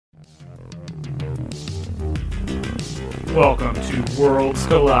Welcome to Worlds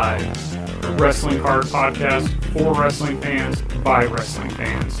Collide, a wrestling card podcast for wrestling fans by wrestling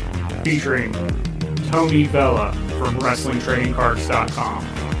fans, featuring Tony Vella from WrestlingTradingCards.com.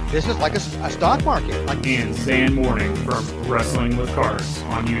 This is like a stock market. And Zan Morning from Wrestling with Cards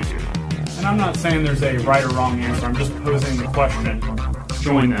on YouTube. And I'm not saying there's a right or wrong answer, I'm just posing the question.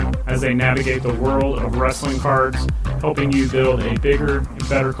 Join them as they navigate the world of wrestling cards, helping you build a bigger and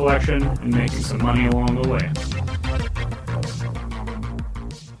better collection and making some money along the way.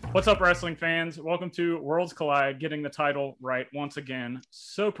 What's up, wrestling fans? Welcome to Worlds Collide, getting the title right once again.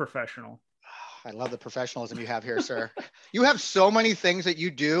 So professional. I love the professionalism you have here, sir. You have so many things that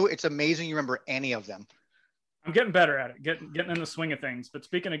you do. It's amazing you remember any of them. I'm getting better at it, getting in the swing of things. But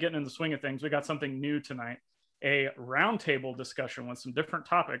speaking of getting in the swing of things, we got something new tonight, a roundtable discussion with some different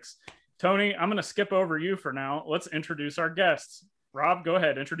topics. Tony, I'm going to skip over you for now. Let's introduce our guests. Rob, go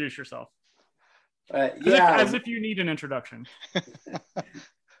ahead, introduce yourself. As if you need an introduction.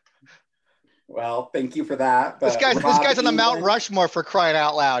 Well, thank you for that. But this guy's on the Mount Rushmore, for crying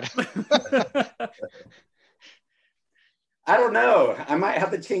out loud. I don't know. I might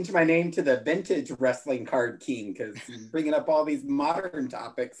have to change my name to the Vintage Wrestling Card King because he's bringing up all these modern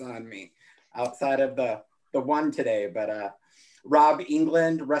topics on me outside of the one today. But Rob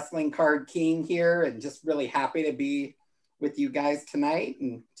England, Wrestling Card King here, and just really happy to be with you guys tonight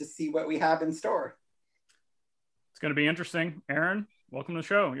and just see what we have in store. It's going to be interesting. Aaron, welcome to the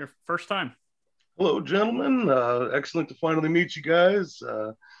show. Your first time. Hello, gentlemen. Excellent to finally meet you guys.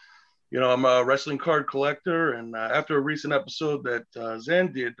 I'm a wrestling card collector, and after a recent episode that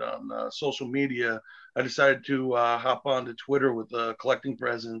Zan did on social media, I decided to hop on to Twitter with a collecting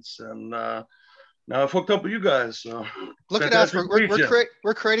presence, and now I've hooked up with you guys. So look at us.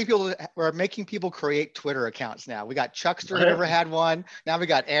 We're creating people. We're making people create Twitter accounts now. We got Chuckster who never had one. Now we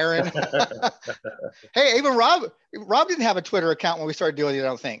got Aaron. Hey, even Rob didn't have a Twitter account when we started doing it, I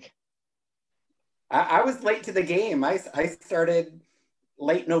don't think. I was late to the game. I started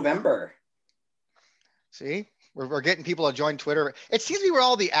late November. See, we're getting people to join Twitter. It seems to be where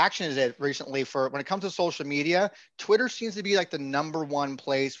all the action is at recently for when it comes to social media. Twitter seems to be like the number one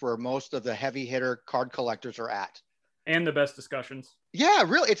place where most of the heavy hitter card collectors are at. And the best discussions. Yeah,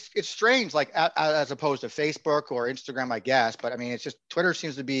 really. It's strange, like as opposed to Facebook or Instagram, I guess. But I mean, it's just Twitter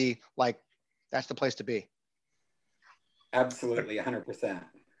seems to be like, that's the place to be. Absolutely. 100%.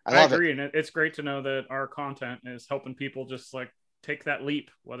 I agree. And it's great to know that our content is helping people just like take that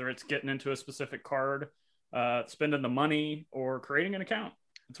leap, whether it's getting into a specific card, spending the money, or creating an account.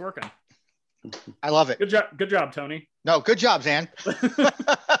 It's working. I love it. Good job, Tony. No, good job, Zan.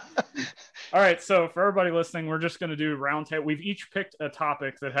 All right. So for everybody listening, we're just going to do roundtable. We've each picked a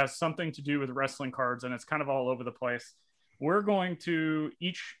topic that has something to do with wrestling cards, and it's kind of all over the place. We're going to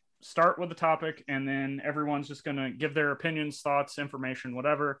each start with the topic, and then everyone's just going to give their opinions, thoughts, information,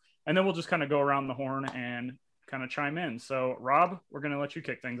 whatever. And then we'll just kind of go around the horn and kind of chime in. So Rob, we're going to let you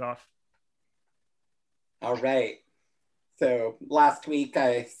kick things off. All right. So last week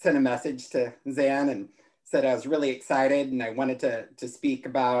I sent a message to Zan and said I was really excited and I wanted to speak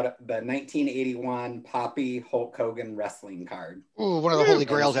about the 1981 Poppy Hulk Hogan wrestling card. Ooh, one of the holy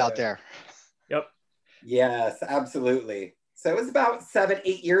grails out there. Yep. Yes, absolutely. So it was about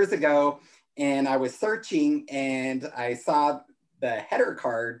 7-8 years ago, and I was searching, and I saw the header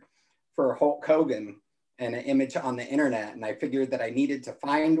card for Hulk Hogan and an image on the internet, and I figured that I needed to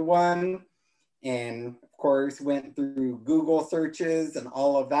find one, and of course went through Google searches and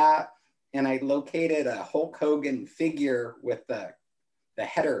all of that, and I located a Hulk Hogan figure with the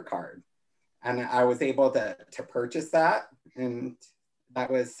header card, and I was able to purchase that, and that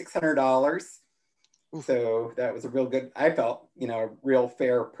was $600. So that was a real good, I felt, real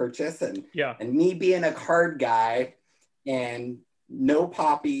fair purchase. And me being a card guy and no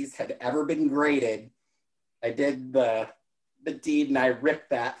poppies had ever been graded, I did the deed and I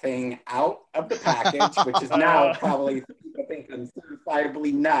ripped that thing out of the package, which is now probably people think I'm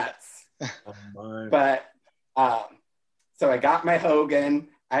certifiably nuts. Oh, but so I got my Hogan.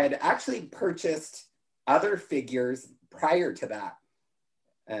 I had actually purchased other figures prior to that.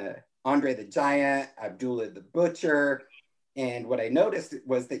 Andre the Giant, Abdullah the Butcher. And what I noticed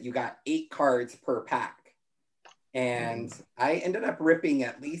was that you got 8 cards per pack. And I ended up ripping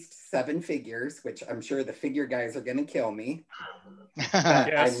at least 7 figures, which I'm sure the figure guys are going to kill me. But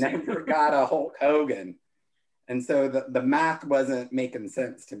yes. I never got a Hulk Hogan. And so the math wasn't making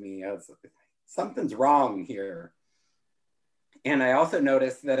sense to me. I was like, something's wrong here. And I also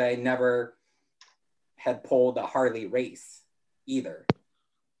noticed that I never had pulled a Harley race either.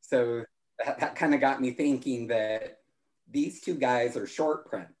 So that kind of got me thinking that these two guys are short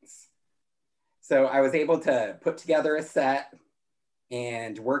prints. So I was able to put together a set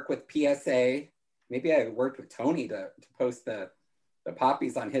and work with PSA. Maybe I worked with Tony to post the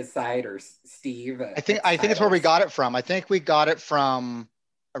poppies on his side, or Steve. I think it's where we got it from. I think we got it from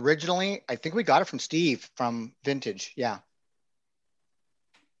Steve from Vintage. Yeah.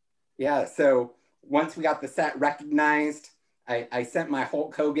 Yeah. So once we got the set recognized, I sent my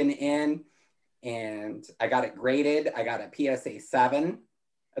Hulk Hogan in and I got it graded. I got a PSA 7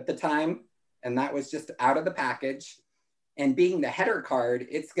 at the time, and that was just out of the package. And being the header card,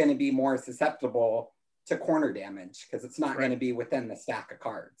 it's going to be more susceptible to corner damage because it's not going to be within the stack of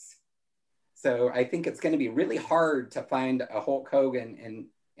cards. So I think it's going to be really hard to find a Hulk Hogan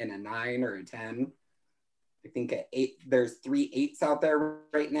in a 9 or a 10. I think there's 3 8s out there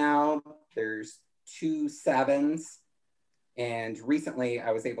right now. There's 2 7s. And recently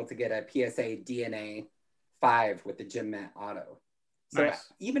I was able to get a PSA DNA 5 with the Gem Mint Auto. So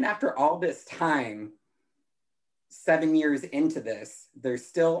nice. Even after all this time, 7 years into this, there's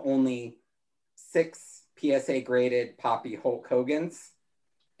still only 6 PSA graded Poppy Hulk Hogans.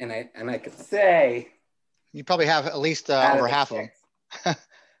 And I could say you probably have at least over half of them.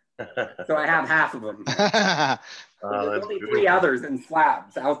 So I have half of them. There's only 3 others in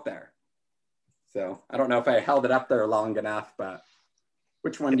slabs out there. So I don't know if I held it up there long enough, but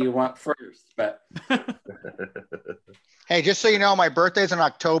which one do you want first? But hey, just so you know, my birthday's in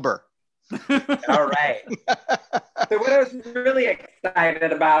October. All right. So what I was really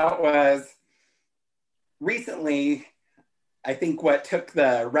excited about was recently, I think what took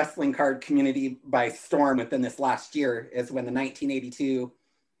the wrestling card community by storm within this last year is when the 1982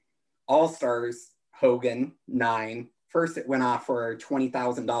 All-Stars Hogan 9, first it went off for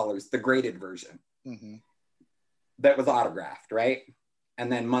 $20,000, the graded version. Mm-hmm. That was autographed, right?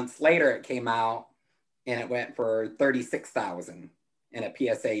 And then months later it came out and it went for $36,000 in a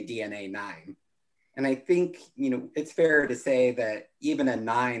PSA DNA 9. And I think, it's fair to say that even a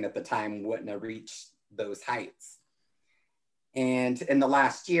 9 at the time wouldn't have reached those heights. And in the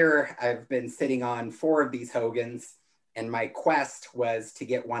last year, I've been sitting on 4 of these Hogans, and my quest was to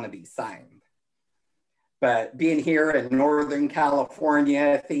get one of these signed. But being here in Northern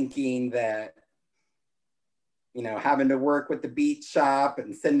California, thinking that, having to work with the beat shop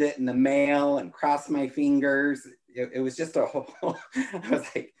and send it in the mail and cross my fingers, it was just a whole, I was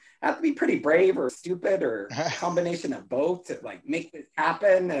like, I have to be pretty brave or stupid or a combination of both to make this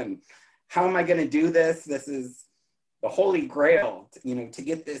happen. And how am I going to do this? This is the holy grail, to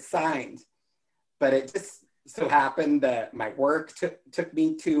get this signed. But it just so happened that my work took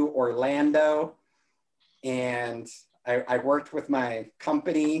me to Orlando, and I worked with my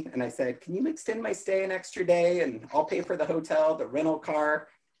company, and I said, can you extend my stay an extra day and I'll pay for the hotel, the rental car.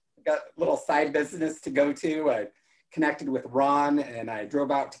 I got a little side business to go to. I connected with Ron and I drove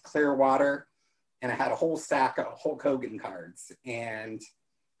out to Clearwater, and I had a whole stack of Hulk Hogan cards, and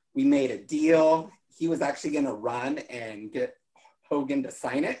we made a deal. He was actually going to run and get Hogan to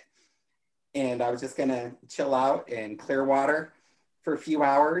sign it. And I was just going to chill out in Clearwater for a few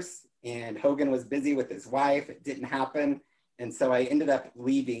hours. And Hogan was busy with his wife. It didn't happen. And so I ended up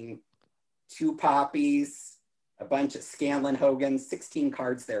leaving 2 poppies, a bunch of Scanlon Hogans, 16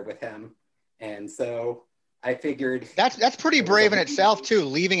 cards there with him. And so I figured that's pretty brave in itself too,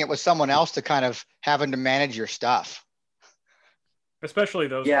 leaving it with someone else to kind of having to manage your stuff. Especially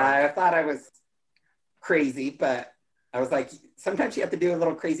those. Yeah, cards. I thought I was crazy, but I was like, sometimes you have to do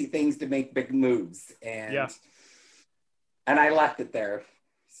little crazy things to make big moves. And I left it there.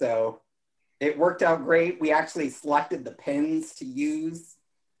 So it worked out great. We actually selected the pins to use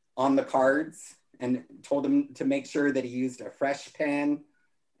on the cards and told him to make sure that he used a fresh pen,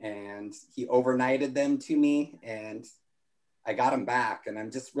 and he overnighted them to me, and I got them back, and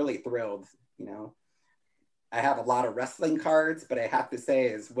I'm just really thrilled. I have a lot of wrestling cards, but I have to say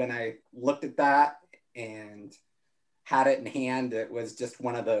is when I looked at that and had it in hand, it was just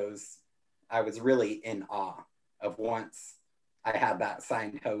one of those, I was really in awe of once I had that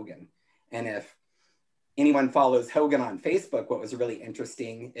signed Hogan. And if anyone follows Hogan on Facebook, what was really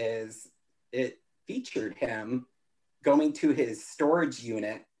interesting is it featured him going to his storage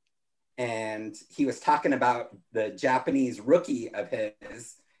unit, and he was talking about the Japanese rookie of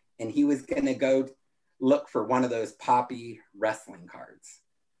his, and he was going to go look for one of those Poppy wrestling cards.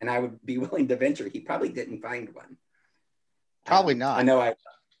 And I would be willing to venture he probably didn't find one. Probably not. I know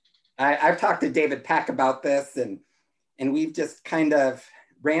I've talked to David Peck about this, and we've just kind of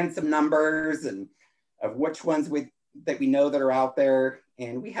ran some numbers and of which ones that we know that are out there.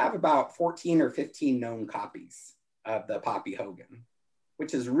 And we have about 14 or 15 known copies of the Poppy Hogan,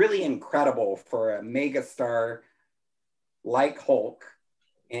 which is really incredible for a megastar like Hulk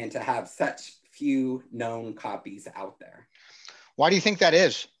and to have such few known copies out there. Why do you think that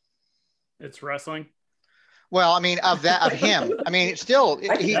is? It's wrestling. Well, I mean, of him. I mean, still,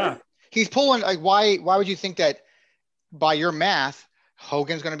 he's pulling. Like, why would you think that? By your math,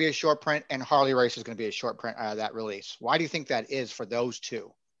 Hogan's going to be a short print and Harley Race is going to be a short print out of that release. Why do you think that is for those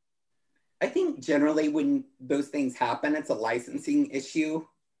two? I think generally when those things happen, it's a licensing issue.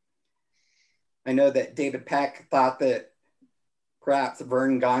 I know that David Peck thought that perhaps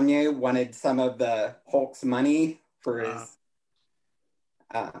Vern Gagne wanted some of the Hulk's money for his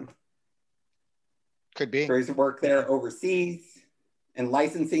could be for his work there overseas and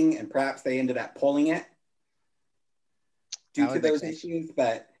licensing, and perhaps they ended up pulling it due to those issues.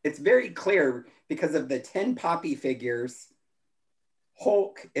 But it's very clear because of the 10 Poppy figures,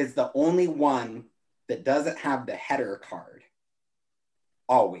 Hulk is the only one that doesn't have the header card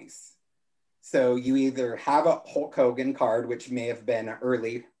always. So you either have a Hulk Hogan card, which may have been an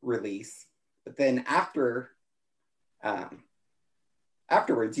early release, but then afterwards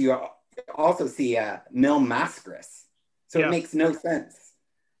you also see a Mil Mascaras. So it makes no sense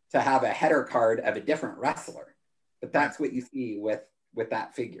to have a header card of a different wrestler, but that's what you see with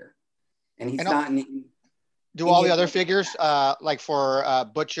that figure. And he's not in. Do all the other figures, like for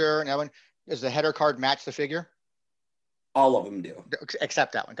Butcher and Evan, does the header card match the figure? All of them do,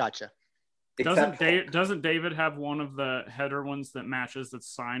 except that one. Gotcha. Doesn't David have one of the header ones that matches, that's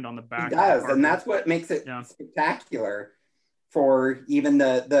signed on the back? He does, and that's what makes it spectacular for even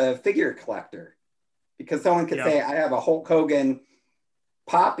the figure collector, because someone could say, I have a Hulk Hogan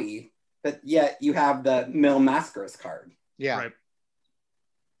Poppy, but yet you have the Mil Mascaras card. Yeah. Right.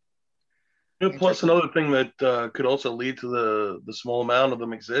 Plus, another thing that could also lead to the small amount of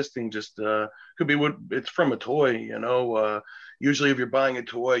them existing just could be what it's from a toy. You know, usually if you're buying a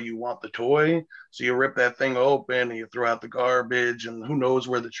toy, you want the toy, so you rip that thing open and you throw out the garbage, and who knows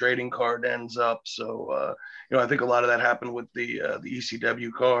where the trading card ends up. So, you know, I think a lot of that happened with the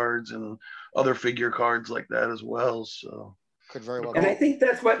ECW cards and other figure cards like that as well. So. Could very well. And I think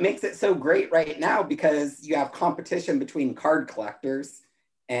that's what makes it so great right now, because you have competition between card collectors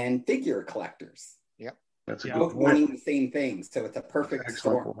and figure collectors. Yep. That's both wanting the same thing. So it's a perfect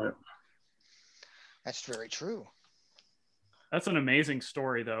storm. That's very true. That's an amazing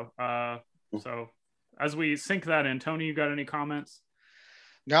story, though. So as we sink that in, Tony, you got any comments?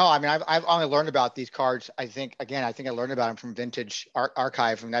 No, I mean, I've only learned about these cards. I think I learned about them from Vintage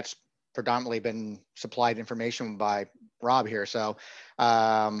Archive, and that's predominantly been supplied information by Rob here. So,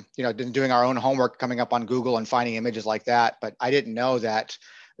 you know, been doing our own homework, coming up on Google and finding images like that. But I didn't know that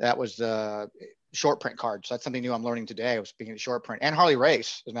was the short print card. So that's something new I'm learning today. I was being a short print, and Harley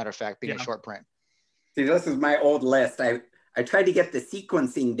Race, as a matter of fact, being a short print. See, this is my old list. I tried to get the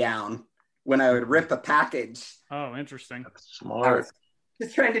sequencing down when I would rip a package. Oh, interesting. That's smart.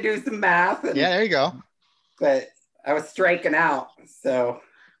 Just trying to do some math. Yeah, there you go. But I was striking out. So.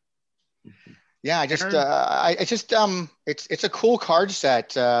 Yeah, it's a cool card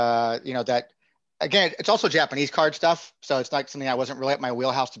set. You know, that again, it's also Japanese card stuff, so it's not something I wasn't really at my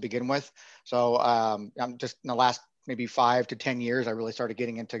wheelhouse to begin with. So I'm just in the last maybe 5 to 10 years, I really started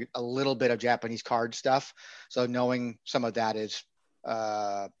getting into a little bit of Japanese card stuff. So knowing some of that is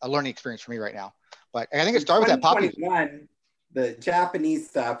a learning experience for me right now. But I think it started with that Poppy. The Japanese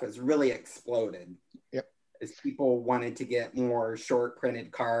stuff has really exploded. Yep. As people wanted to get more short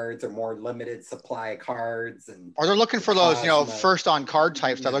printed cards or more limited supply cards, or they're looking for those, you know, first on card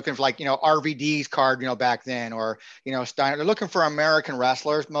types. They're looking for, like, you know, RVD's card, you know, back then, or, you know, Steiner. They're looking for American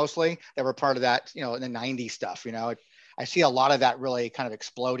wrestlers mostly that were part of that, you know, in the 90s stuff. You know, I see a lot of that really kind of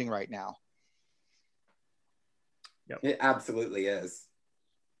exploding right now. Yep. It absolutely is.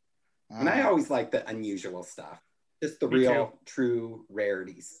 And I always like the unusual stuff, just the real, true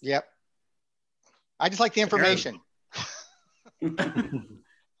rarities. Yep. I just like the information. Aaron,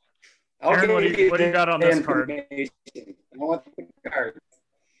 what do you got on this card? I want the cards.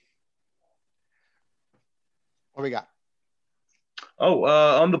 What do we got? Oh,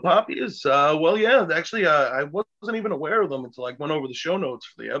 on the Poppies, well, yeah, actually, I wasn't even aware of them until I went over the show notes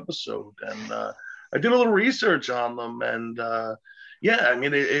for the episode, and I did a little research on them, and yeah, I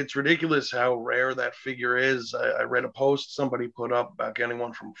mean, it's ridiculous how rare that figure is. I read a post somebody put up about getting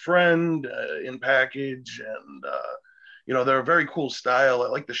one from a friend in package, and you know, they're a very cool style. I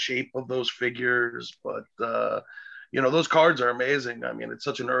like the shape of those figures, but you know, those cards are amazing. I mean, it's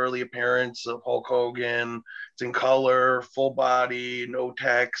such an early appearance of Hulk Hogan. It's in color, full body, no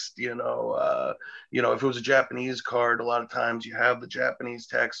text. You know, if it was a Japanese card, a lot of times you have the Japanese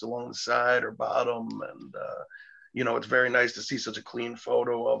text along the side or bottom, and you know, it's very nice to see such a clean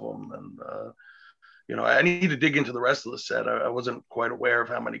photo of them. And you know, I need to dig into the rest of the set. I wasn't quite aware of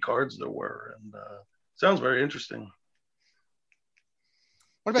how many cards there were, and sounds very interesting.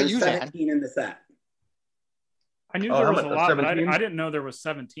 What about you, Zan? 17 in the set. I knew there was a lot, 17? But I didn't know there was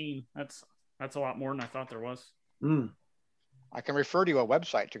 17. That's a lot more than I thought there was. I can refer to a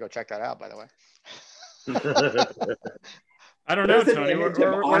website to go check that out, by the way. I don't know, Tony.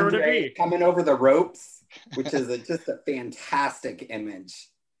 Where would it be? Coming over the ropes, which is just a fantastic image.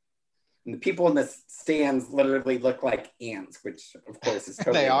 And the people in the stands literally look like ants, which of course is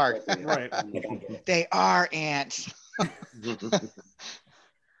totally they are. Right. They are ants.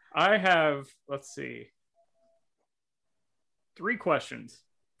 I have, let's see, 3 questions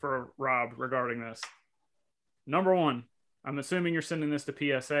for Rob regarding this. Number 1, I'm assuming you're sending this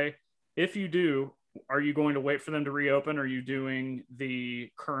to PSA. If you do, are you going to wait for them to reopen? Or are you doing the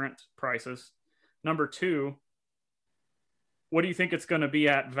current prices? Number 2, what do you think it's going to be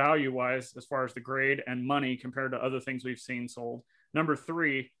at value-wise as far as the grade and money compared to other things we've seen sold? Number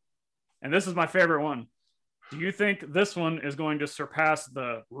 3, and this is my favorite one, do you think this one is going to surpass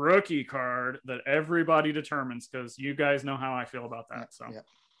the rookie card that everybody determines? Because you guys know how I feel about that. So,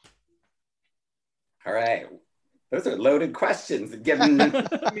 All right. Those are loaded questions given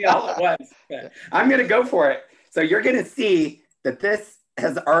me all at once. But I'm going to go for it. So you're going to see that this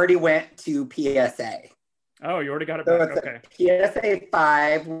has already went to PSA. Oh, you already got it back. Okay. PSA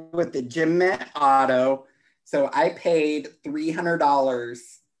 5 with the Gem Mint Auto. So I paid $300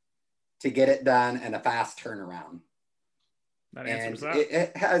 to get it done and a fast turnaround. That answers that.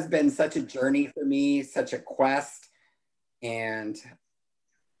 It has been such a journey for me, such a quest. And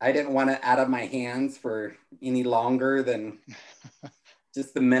I didn't want it out of my hands for any longer than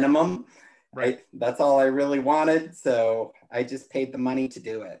just the minimum. Right. That's all I really wanted. So I just paid the money to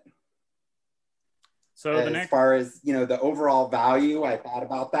do it. So as far as, you know, the overall value, I thought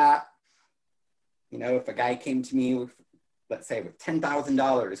about that. You know, if a guy came to me with, let's say with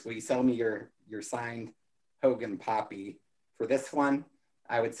 $10,000, will you sell me your signed Hogan Poppy for this one?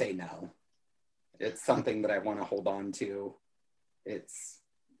 I would say no. It's something that I want to hold on to. It's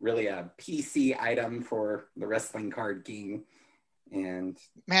really a PC item for the Wrestling Card King. And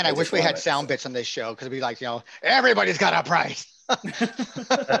man, I wish we had sound bits on this show, because it'd be like, you know, everybody's got a price.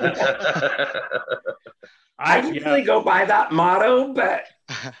 I usually go by that motto, but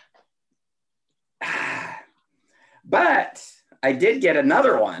I did get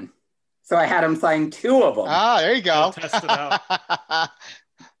another one. So I had him sign 2 of them. Ah, there you go. Test it out.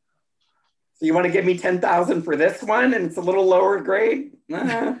 So you want to give me 10,000 for this one and it's a little lower grade?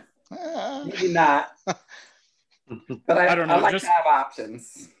 Maybe not. But I don't know. I like to have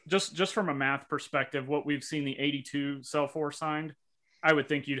options. Just from a math perspective, what we've seen the 82 sell for signed, I would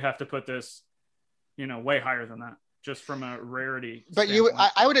think you'd have to put this, you know, way higher than that, just from a rarity. But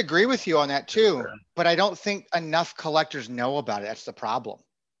I would agree with you on that too. But I don't think enough collectors know about it. That's the problem.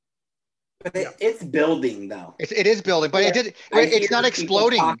 But it's building, though. It is building, but it's not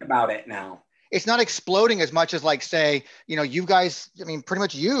exploding. Talk about it now. It's not exploding as much as, like, say, you know, you guys. I mean, pretty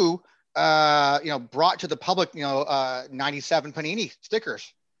much you know, brought to the public, you know, 97 Panini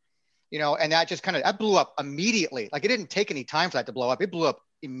stickers, you know, and that just that blew up immediately. Like, it didn't take any time for that to blow up. It blew up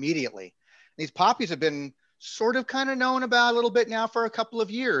immediately. These poppies have been sort of kind of known about a little bit now for a couple of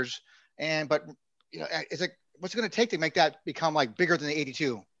years. But, you know, what's it going to take to make that become like bigger than the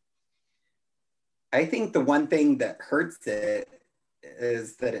 82? I think the one thing that hurts it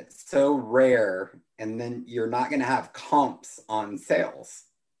is that it's so rare, and then you're not going to have comps on sales.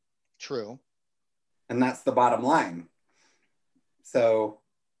 True. And that's the bottom line. So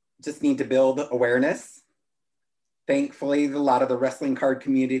just need to build awareness. Thankfully, a lot of the wrestling card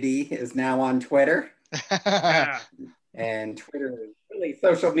community is now on Twitter. And Twitter is really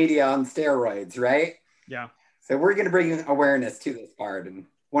social media on steroids, right? Yeah. So we're going to bring awareness to this card. And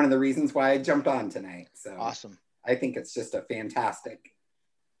one of the reasons why I jumped on tonight. So awesome. I think it's just a fantastic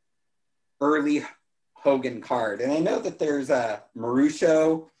early Hogan card. And I know that there's a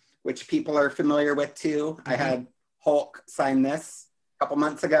Marusho, which people are familiar with too. I had Hulk sign this a couple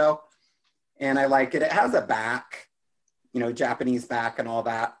months ago, and I like it. It has a back, you know, Japanese back and all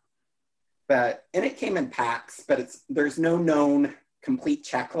that. And it came in packs, but there's no known complete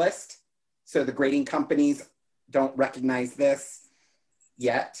checklist. So the grading companies don't recognize this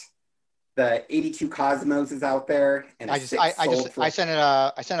yet. The 82 Cosmos is out there, and I sent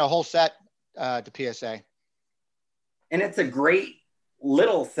a whole set to PSA. And it's a great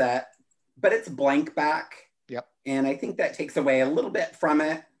little set, but it's blank back. Yep. And I think that takes away a little bit from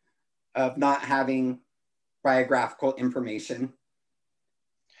it of not having biographical information.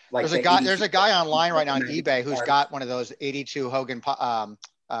 Like there's a guy online right now on eBay who's got one of those 82 Hogan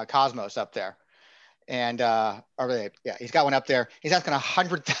Cosmos up there. and he's got one up there. He's asking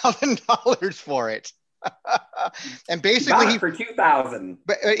 $100,000 for it. And basically for 2,000.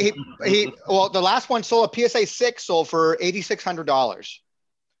 But the last one sold, a PSA 6 sold for $8,600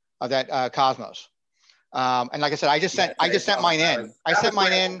 of that Cosmos. And like I said, I just sent mine in. I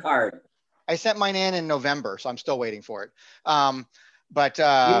sent mine in November, so I'm still waiting for it. But you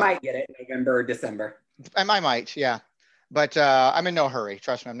might get it in November or December. I might, yeah. But I'm in no hurry.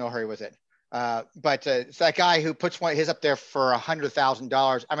 Trust me, I'm in no hurry with it. But it's that guy who puts his up there for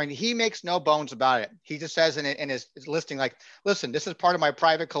 $100,000. I mean, he makes no bones about it. He just says in his listing, like, listen, this is part of my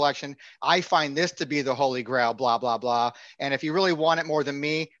private collection. I find this to be the holy grail, blah, blah, blah. And if you really want it more than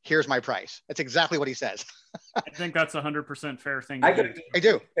me, here's my price. That's exactly what he says. I think that's 100% fair thing. I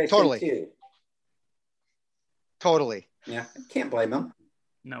do. Totally. Too. Totally. Yeah. I can't blame him.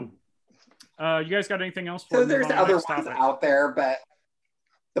 No. You guys got anything else? So there's other ones out there, but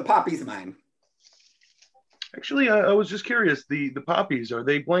the Poppy's mine. Actually, I was just curious. The Poppies, are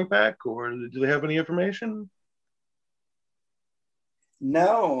they blank back, or do they have any information?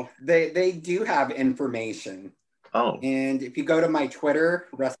 No, they do have information. Oh. And if you go to my Twitter,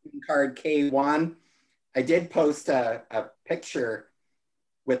 Wrestling Card K1, I did post a picture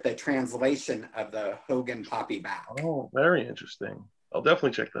with the translation of the Hogan Poppy back. Oh, very interesting. I'll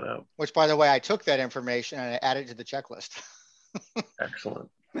definitely check that out. Which, by the way, I took that information and I added it to the checklist. Excellent.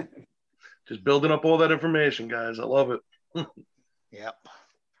 Just building up all that information, guys. I love it. Yep.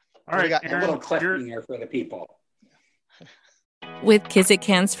 All right, got a little cliffhanger for the people. With Kizik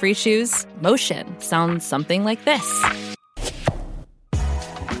hands-free shoes, motion sounds something like this.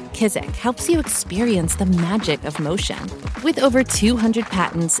 Kizik helps you experience the magic of motion. With over 200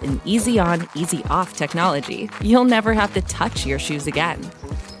 patents and easy-on, easy-off technology, you'll never have to touch your shoes again.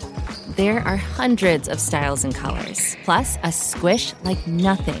 There are hundreds of styles and colors, plus a squish like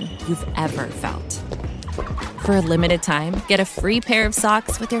nothing you've ever felt. For a limited time, get a free pair of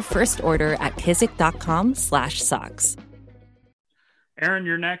socks with your first order at kizik.com/socks. Aaron,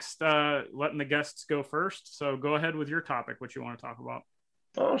 you're next, letting the guests go first. So go ahead with your topic, what you want to talk about.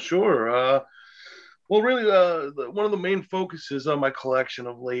 Oh, sure. Well, really, one of the main focuses on my collection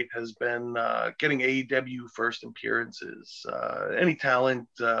of late has been getting AEW first appearances. Any talent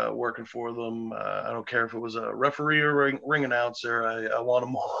working for them, I don't care if it was a referee or ring announcer, I want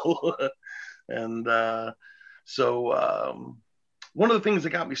them all. And so one of the things that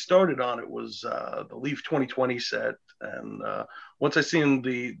got me started on it was the Leaf 2020 set. And once I seen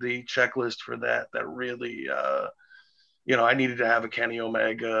the checklist for that really... I needed to have a Kenny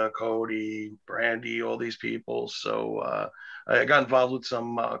Omega, Cody, Brandy, all these people. So I got involved with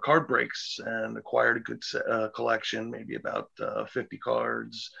some card breaks and acquired a good collection, maybe about 50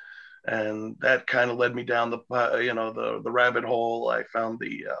 cards. And that kind of led me down the rabbit hole. I found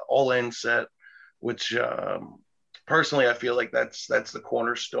the All In set, which personally I feel like that's the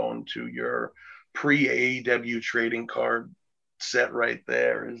cornerstone to your pre-AEW trading card set right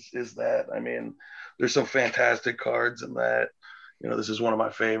there. Is that, I mean, there's some fantastic cards in that. This is one of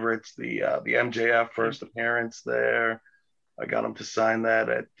my favorites. The MJF first appearance there. I got him to sign that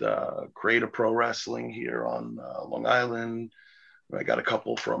at Creative Pro Wrestling here on Long Island. I got a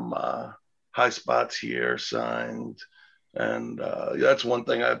couple from High Spots here signed. And that's one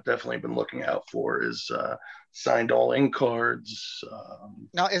thing I've definitely been looking out for is signed All In cards.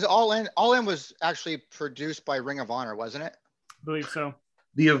 Now, is All In was actually produced by Ring of Honor, wasn't it? I believe so.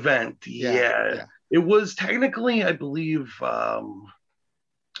 The event, yeah. It was technically, I believe, it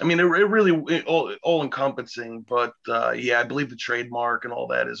really all encompassing, but I believe the trademark and all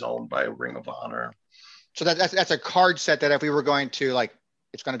that is owned by Ring of Honor. So that's a card set that if we were going to, like,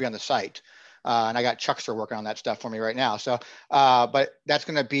 it's going to be on the site. And I got Chuckster working on that stuff for me right now. So, but that's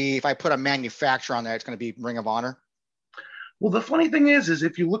going to be, if I put a manufacturer on there, it's going to be Ring of Honor. Well, the funny thing is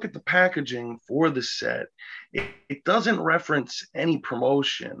if you look at the packaging for the set, it doesn't reference any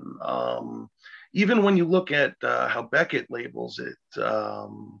promotion. Even when you look at how Beckett labels it,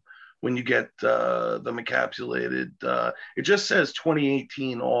 when you get them encapsulated, it just says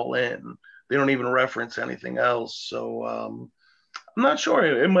 2018 All In. They don't even reference anything else. So I'm not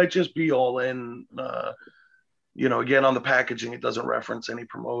sure. It might just be All In. Again, on the packaging, it doesn't reference any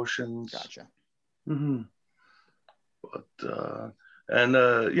promotions. Gotcha. Mm-hmm. But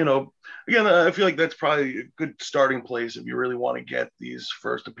again, I feel like that's probably a good starting place if you really want to get these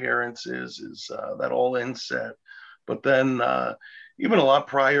first appearances is that All In set. But then even a lot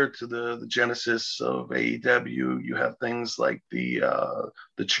prior to the genesis of AEW, you have things like the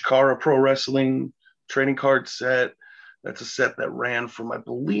Chikara Pro Wrestling trading card set. That's a set that ran from, I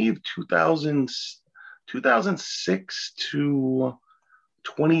believe, 2006 to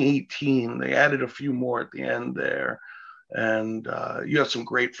 2018. They added a few more at the end there. And you have some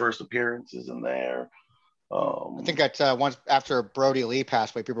great first appearances in there. I think that once after Brody Lee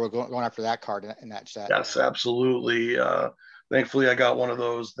passed away, people were going after that card in that set. Yes, absolutely. Thankfully, I got one of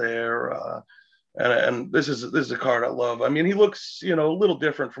those there. And this is a card I love. I mean, he looks, a little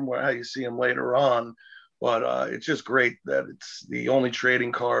different from how you see him later on, but it's just great that it's the only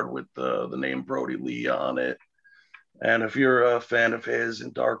trading card with the name Brody Lee on it. And if you're a fan of his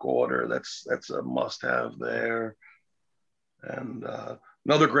in Dark Order, that's a must-have there. And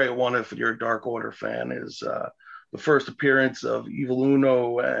another great one, if you're a Dark Order fan, is the first appearance of Evil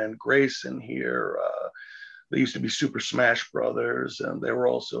Uno and Grayson here. They used to be Super Smash Brothers, and they were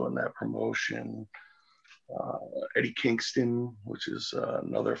also in that promotion. Eddie Kingston, which is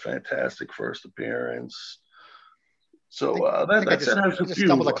another fantastic first appearance. So I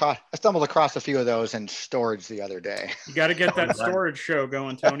stumbled across a few of those in storage the other day. You got to get that storage show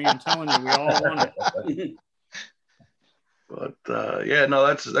going, Tony. I'm telling you, we all want it. But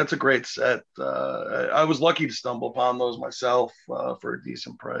that's a great set. I was lucky to stumble upon those myself for a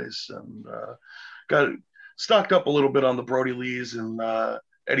decent price, and got stocked up a little bit on the Brody Lees and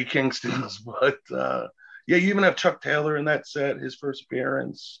Eddie Kingstons. But you even have Chuck Taylor in that set, his first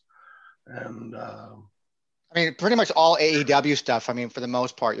appearance, and I mean, pretty much all AEW stuff. I mean, for the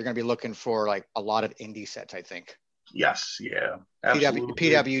most part, you're going to be looking for like a lot of indie sets, I think. Yes, yeah, absolutely.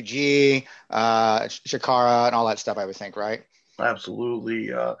 PWG, Shikara, and all that stuff, I would think, right? Absolutely.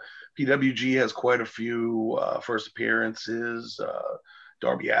 PWG has quite a few first appearances.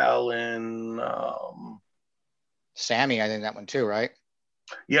 Darby Allin. Sammy, I think that one too, right?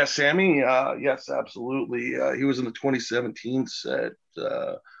 Yeah, Sammy. Yes, absolutely. He was in the 2017 set.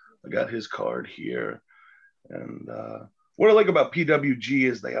 I got his card here. And what I like about PWG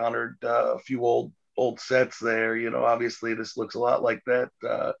is they honored a few old sets there. Obviously this looks a lot like that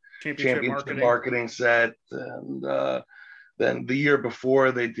championship marketing set. And then the year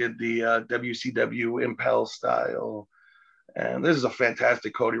before they did the WCW Impel style. And this is a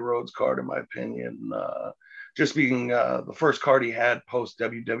fantastic Cody Rhodes card, in my opinion. Just being the first card he had post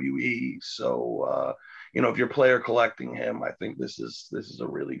WWE. So, if you're player collecting him, I think this is a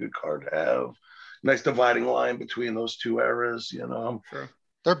really good card to have. Nice dividing line between those two eras, Sure.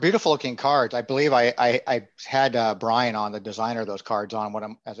 They're beautiful looking cards. I believe I had Brian on, the designer of those cards,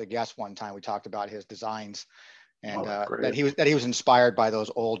 on as a guest one time. We talked about his designs, and that he was inspired by those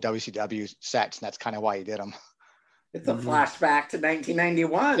old WCW sets, and that's kind of why he did them. It's a flashback to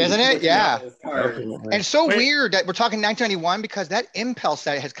 1991, isn't it? Yeah. And so weird that we're talking 1991 because that Impel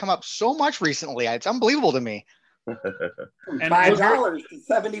set has come up so much recently. It's unbelievable to me. From $5 to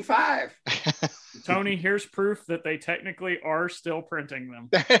 $75. Tony, here's proof that they technically are still printing them.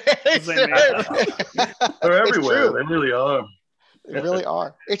 They're everywhere. They really are. They really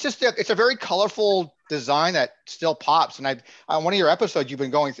are. It's just it's a very colorful design that still pops. And on one of your episodes, you've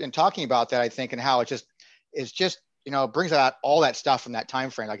been going and talking about that, I think, and how it's just brings out all that stuff from that time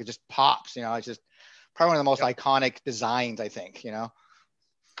frame. Like it just pops. It's just probably one of the most iconic designs, I think.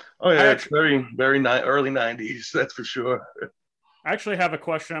 Oh yeah, it's very, very early 90s, that's for sure. I actually have a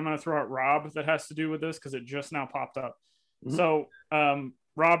question I'm going to throw at Rob that has to do with this because it just now popped up. Mm-hmm. So,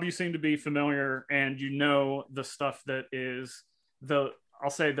 Rob, you seem to be familiar and the stuff that is I'll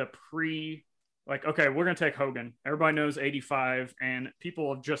say the okay, we're going to take Hogan. Everybody knows 85 and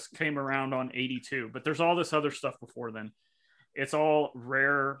people have just came around on 82, but there's all this other stuff before then. It's all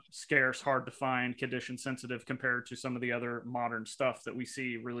rare, scarce, hard to find, condition sensitive compared to some of the other modern stuff that we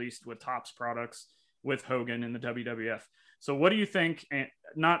see released with Topps products with Hogan in the WWF. So what do you think? And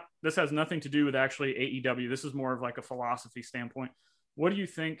this has nothing to do with actually AEW. This is more of like a philosophy standpoint. What do you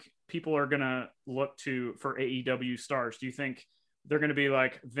think people are going to look to for AEW stars? Do you think they're going to be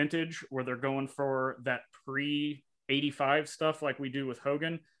like vintage where they're going for that pre-85 stuff like we do with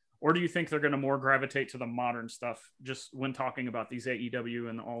Hogan? Or do you think they're going to more gravitate to the modern stuff just when talking about these AEW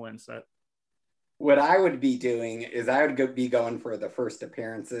and the All-In set? What I would be doing is I would be going for the first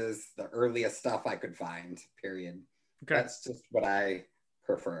appearances, the earliest stuff I could find, period. Okay. That's just what I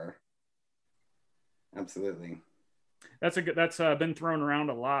prefer. Absolutely. That's been thrown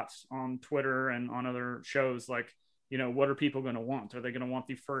around a lot on Twitter and on other shows. Like, what are people going to want? Are they going to want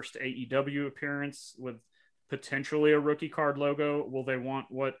the first AEW appearance with potentially a rookie card logo? Will they want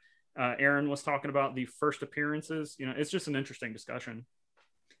what Aaron was talking about, the first appearances? It's just an interesting discussion.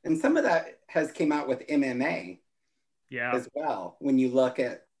 And some of that has came out with MMA as well. When you look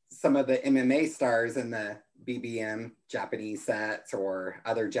at some of the MMA stars in the BBM Japanese sets or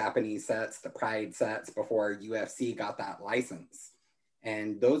other Japanese sets, the Pride sets before UFC got that license.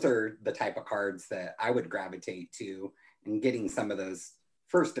 And those are the type of cards that I would gravitate to, and getting some of those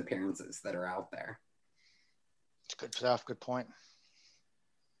first appearances that are out there. It's good stuff. Good point.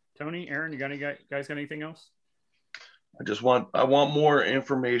 Tony, Aaron, you got guys got anything else? I want more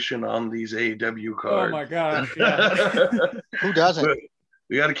information on these AEW cards. Oh my gosh! Yeah. Who doesn't?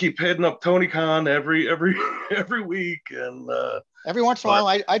 We got to keep hitting up Tony Khan every week, and every once in a while,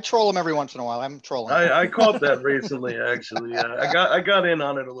 I troll him every once in a while. I'm trolling. I caught that recently, actually. I got in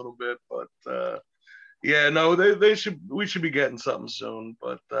on it a little bit, but yeah, no, we should be getting something soon.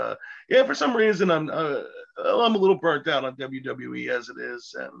 But yeah, for some reason I'm a little burnt out on WWE as it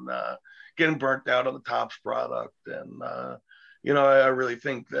is, and getting burnt out on the Topps product, and I really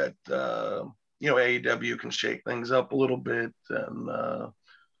think that AEW can shake things up a little bit, and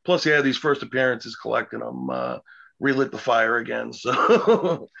plus, yeah, these first appearances, collecting them, relit the fire again.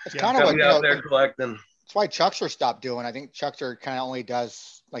 So it's kind of like out there collecting. That's why Chuckster stopped doing. I think Chuckster kind of only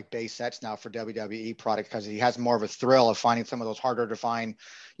does like base sets now for WWE product because he has more of a thrill of finding some of those harder to find,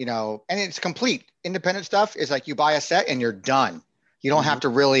 and it's complete. Independent stuff is like you buy a set and you're done. You don't have to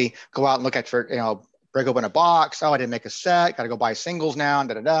really go out and look at break open a box. Oh, I didn't make a set. Got to go buy singles now.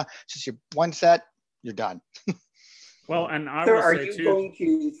 And It's just your one set. You're done. Well, and are you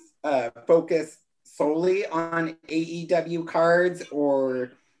going to focus solely on AEW cards,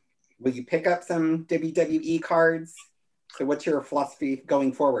 or will you pick up some WWE cards? So what's your philosophy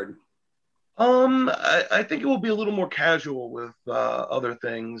going forward? I think it will be a little more casual with other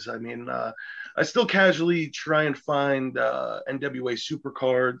things. I mean, I still casually try and find NWA super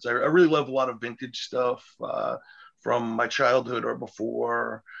cards. I really love a lot of vintage stuff from my childhood or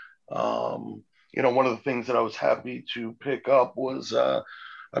before. One of the things that I was happy to pick up was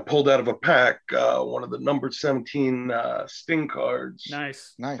I pulled out of a pack one of the number 17 Sting cards.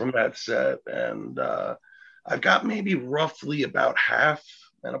 Nice. From that set. And I've got maybe roughly about half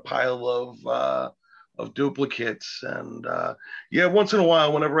and a pile of duplicates. And yeah, once in a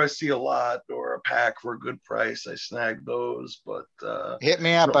while, whenever I see a lot or a pack for a good price, I snag those. But hit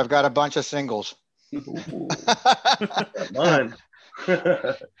me up. I've got a bunch of singles. Mine.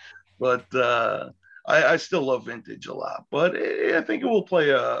 But I still love vintage a lot, but I think it will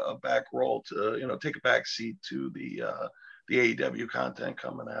play a back role to, take a back seat to the AEW content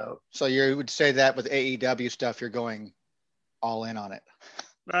coming out. So you would say that with AEW stuff, you're going all in on it.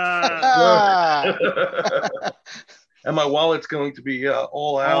 And my wallet's going to be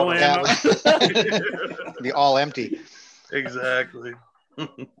all out. Be all empty. Exactly.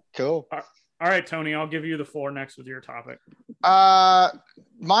 Cool. All right, Tony, I'll give you the floor next with your topic.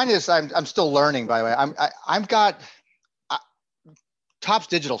 Mine is I'm still learning, by the way. I've got Topps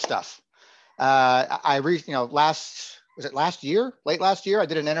digital stuff. Last year, late last year, I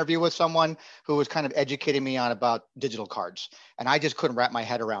did an interview with someone who was kind of educating me on about digital cards. And I just couldn't wrap my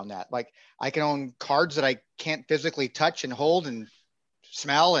head around that. Like, I can own cards that I can't physically touch and hold and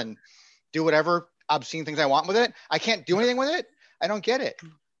smell and do whatever obscene things I want with it. I can't do anything with it. I don't get it.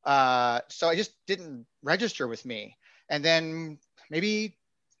 So it just didn't register with me. And then maybe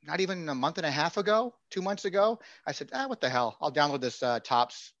not even a month and a half ago, 2 months ago, I said, what the hell? I'll download this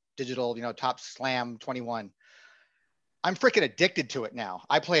Topps digital, Topps Slam 21. I'm freaking addicted to it now.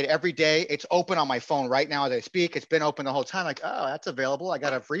 I play it every day. It's open on my phone right now as I speak. It's been open the whole time. Like, oh, that's available. I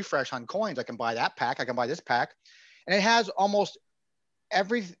got a refresh on coins. I can buy that pack. I can buy this pack. And it has almost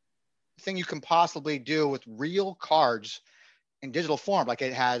everything you can possibly do with real cards in digital form. Like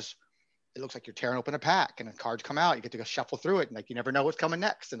it looks like you're tearing open a pack and the cards come out. You get to go shuffle through it and like you never know what's coming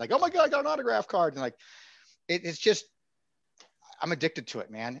next. And like, oh my God, I got an autograph card. And like it's just, I'm addicted to it,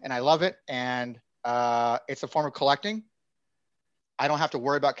 man. And I love it. And it's a form of collecting. I don't have to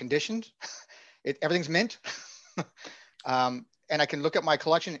worry about conditions. Everything's mint. And I can look at my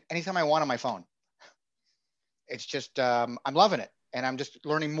collection anytime I want on my phone. It's just, I'm loving it. And I'm just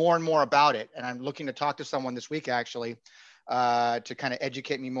learning more and more about it. And I'm looking to talk to someone this week, actually, to kind of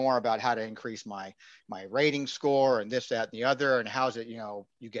educate me more about how to increase my rating score and this, that, and the other. And how's it,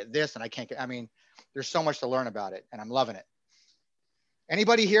 you get this and I can't get, there's so much to learn about it and I'm loving it.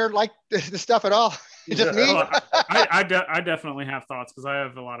 Anybody here like the stuff at all? Just me? I definitely have thoughts because I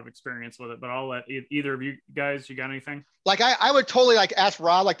have a lot of experience with it, but I'll let either of you guys, you got anything? Like I would totally like ask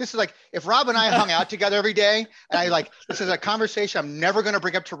Rob, like this is like if Rob and I hung out together every day and this is a conversation I'm never going to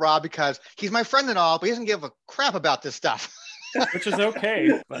bring up to Rob because he's my friend and all, but he doesn't give a crap about this stuff. Which is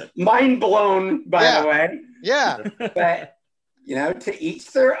okay. But mind blown, by the way. Yeah. But, to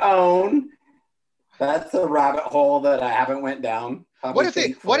each their own. That's a rabbit hole that I haven't went down. What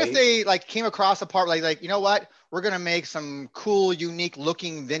if they like came across a part like, you know what? We're going to make some cool, unique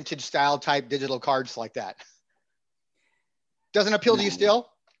looking vintage style type digital cards like that. Doesn't appeal to you still?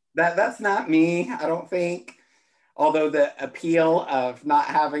 That's not me. I don't think. Although the appeal of not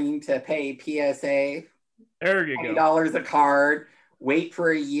having to pay PSA there you $20 a card, wait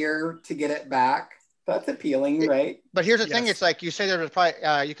for a year to get it back. That's appealing, right? But here's the thing. It's like you say there's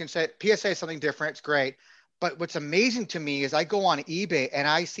probably, you can say PSA is something different. It's great. But what's amazing to me is I go on eBay and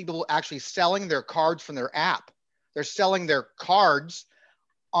I see people actually selling their cards from their app. They're selling their cards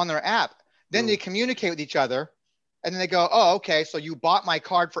on their app. Then they communicate with each other. And then they go, oh, okay, so you bought my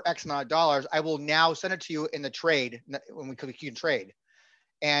card for X amount of dollars. I will now send it to you in the trade when you can trade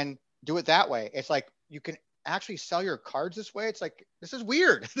and do it that way. It's like you can actually sell your cards this way. It's like, this is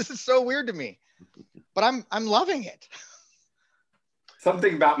weird. This is so weird to me, but I'm loving it.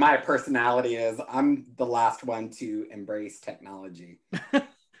 Something about my personality is I'm the last one to embrace technology.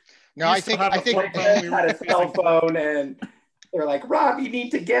 No, I think I had a cell phone and they're like, Rob, you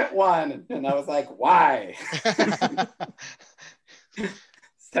need to get one. And I was like, why?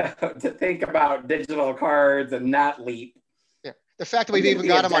 So to think about digital cards and that leap. Yeah. The fact that we've even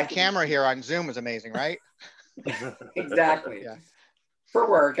got them on camera here on Zoom is amazing, right? Exactly. Yeah. For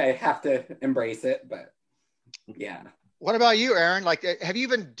work, I have to embrace it, but yeah. What about you, Aaron? Like, have you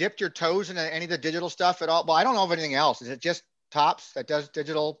even dipped your toes into any of the digital stuff at all? Well, I don't know of anything else. Is it just Topps that does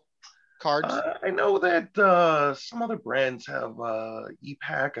digital cards? I know that some other brands have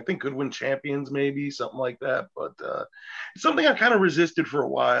e-Pack. I think Goodwin Champions, maybe something like that. But it's something I kind of resisted for a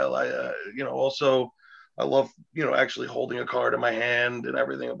while. Also I love, actually holding a card in my hand and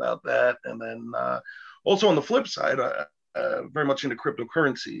everything about that. And then also on the flip side, very much into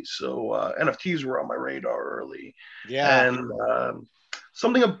cryptocurrency. So NFTs were on my radar early. Yeah. And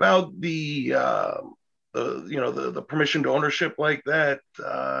something about the permission to ownership like that,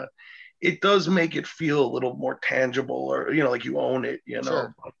 it does make it feel a little more tangible, or like you own it,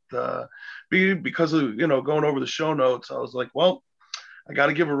 Sure. But because of going over the show notes, I was like, well, I got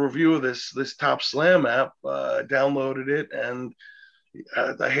to give a review of this Topps Slam app. Downloaded it, and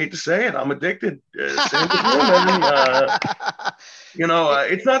I hate to say it, I'm addicted. Same with you,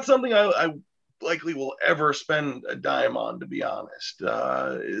 man. It's not something I likely will ever spend a dime on, to be honest.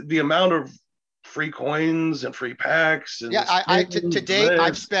 The amount of free coins and free packs. And to date,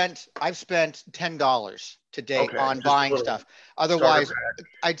 I've spent $10 to date on buying stuff. Otherwise,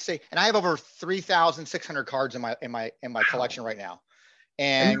 I'd say, and I have over 3,600 cards in my collection right now.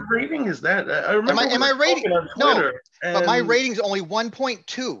 And your rating is that? I remember. Am I rating? On Twitter, no, but my rating's only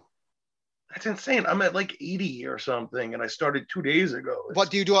 1.2. That's insane. I'm at like 80 or something, and I started 2 days ago. What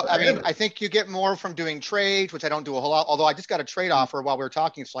do you do? I mean, I think you get more from doing trades, which I don't do a whole lot. Although I just got a trade offer while we were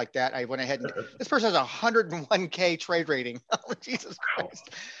talking. It's like that. I went ahead and this person has a 101K trade rating. Oh, Jesus Christ.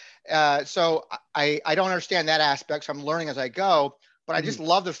 So I don't understand that aspect. So I'm learning as I go. But I just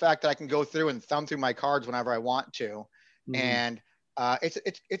love the fact that I can go through and thumb through my cards whenever I want to, and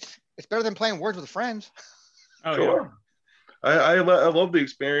it's better than playing Words with Friends. Oh, sure. Yeah. I love the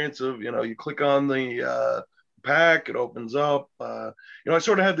experience of, you click on the pack, it opens up. I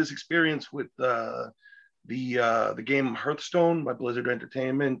sort of had this experience with the game Hearthstone by Blizzard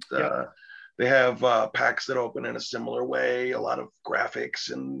Entertainment. They have packs that open in a similar way, a lot of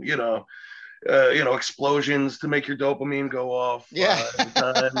graphics and, explosions to make your dopamine go off. Yeah.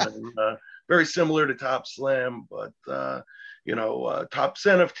 And, very similar to Topps Slam, but, Topps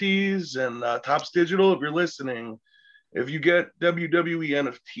NFTs and Topps Digital, if you're listening, if you get WWE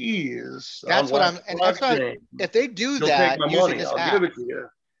NFTs, if they do that using this app,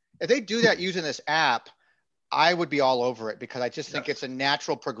 if they do that using this app, I would be all over it, because I just think it's a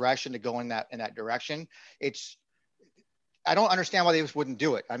natural progression to go in that direction. I don't understand why they just wouldn't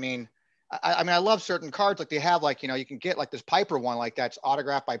do it. I mean, I love certain cards like they have, like, you can get like this Piper one, like that's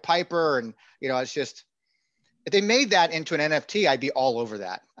autographed by Piper. And, it's just, if they made that into an NFT, I'd be all over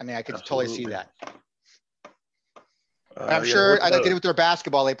that. I mean, I could totally see that. I'm sure I did it with their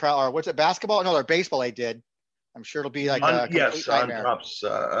basketball. They probably, or what's it, basketball? No, their baseball they did. I'm sure it'll be like on Topps.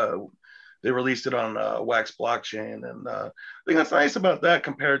 They released it on Wax blockchain, and I think that's nice about that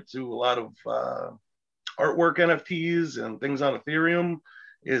compared to a lot of artwork NFTs and things on Ethereum,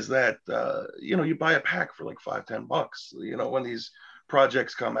 is that you buy a pack for like $5-10. When these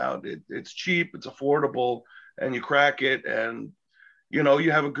projects come out, it's cheap, it's affordable, and you crack it, and you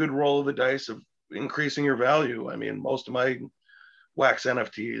have a good roll of the dice of increasing your value. I mean, most of my Wax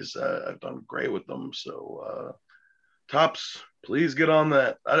NFTs, I've done great with them. So Topps, please get on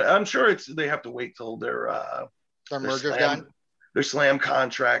that. I'm sure they have to wait till their merger's done. Their Slam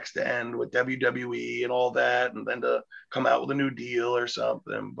contracts to end with WWE and all that, and then to come out with a new deal or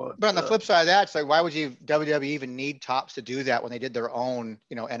something. But on the flip side of that, it's like, why would WWE even need Topps to do that when they did their own,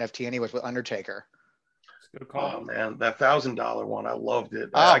 NFT anyways with Undertaker? Good call. Oh man, that $1,000 one, I loved it.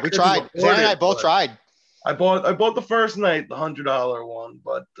 We tried. Zan and I both tried. I bought the first night, the $100 one,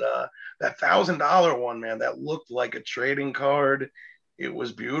 but that $1,000 one, man, that looked like a trading card. It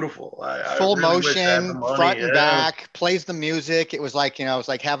was beautiful. Full I really wish I had the motion, money. front and back, plays the music. It was like, it was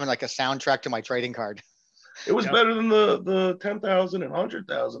like having like a soundtrack to my trading card. It was better than the $10,000 and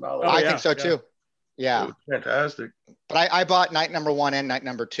 $100,000. I think so too. Yeah. It was fantastic. But I bought night number 1 and night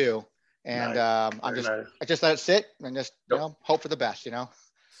number 2. And I just let it sit and just, hope for the best,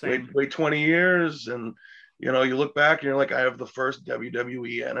 Wait 20 years and, you look back and you're like, I have the first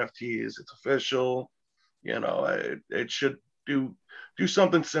WWE NFTs. It's official. It should do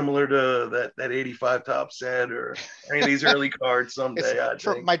something similar to that 85 top set or any of these early cards someday.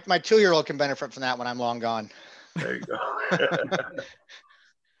 My 2-year-old can benefit from that when I'm long gone. There you go.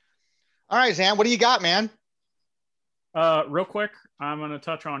 All right, Zan, what do you got, man? Real quick, I'm going to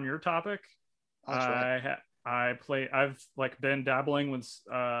touch on your topic. I've been dabbling with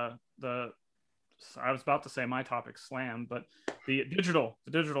I was about to say my topic, Slam, but the digital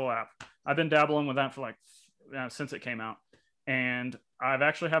app. I've been dabbling with that for since it came out, and I've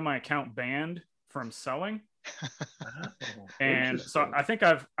actually had my account banned from selling. And so I think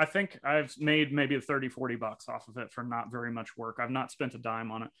I've made maybe $30-40 off of it for not very much work. I've not spent a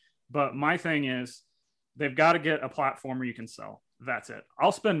dime on it, but my thing is they've got to get a platform where you can sell. That's it.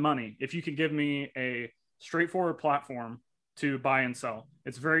 I'll spend money if you can give me a straightforward platform to buy and sell.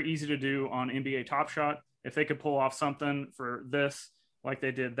 It's very easy to do on NBA Top Shot. If they could pull off something for this, like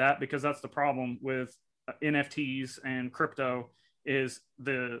they did that, because that's the problem with NFTs and crypto is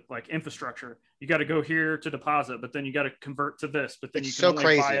the infrastructure. You got to go here to deposit, but then you got to convert to this, but then you can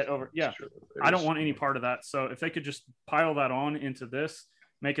only buy it over. Yeah. I don't want any part of that. So if they could just pile that on into this,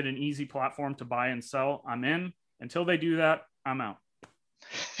 make it an easy platform to buy and sell, I'm in. Until they do that, I'm out.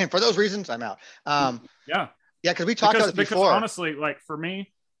 And for those reasons, I'm out. Yeah, because we talked about it before. Because honestly, for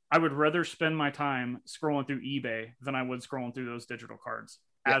me, I would rather spend my time scrolling through eBay than I would scrolling through those digital cards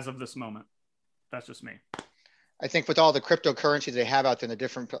as of this moment. That's just me. I think with all the cryptocurrencies they have out there and the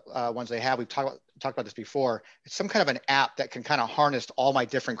different ones they have, we've talked about this before. It's some kind of an app that can kind of harness all my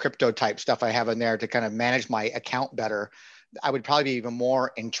different crypto type stuff I have in there to kind of manage my account better. I would probably be even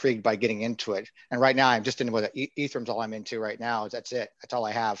more intrigued by getting into it. And right now I'm just into what Ethereum's all I'm into right now. That's it. That's all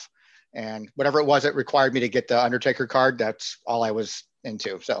I have. And whatever it was that required me to get the Undertaker card, that's all I was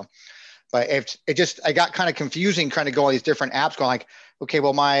into. So, but I got kind of confusing trying to go all these different apps going like, okay,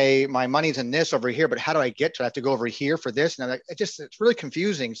 well, my money's in this over here, but how do I get to it? I have to go over here for this. And it's really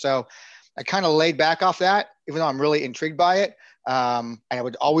confusing. So I kind of laid back off that, even though I'm really intrigued by it. I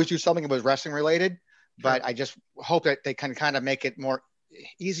would always do something that was wrestling related, but I just hope that they can kind of make it more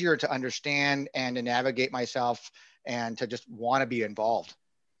easier to understand and to navigate myself and to just want to be involved.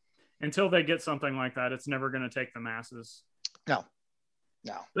 Until they get something like that, it's never going to take the masses. No.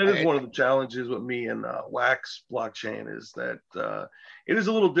 That is one of the challenges with me and Wax blockchain is that it is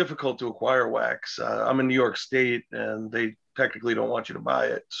a little difficult to acquire Wax. I'm in New York State and they technically don't want you to buy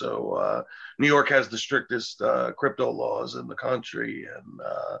it. So New York has the strictest crypto laws in the country. And,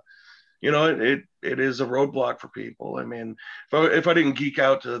 it is a roadblock for people. I mean, if I didn't geek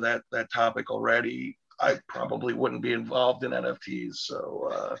out to that topic already, I probably wouldn't be involved in NFTs.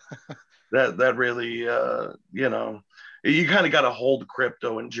 So that really, you kind of got to hold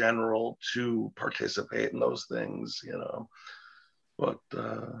crypto in general to participate in those things, but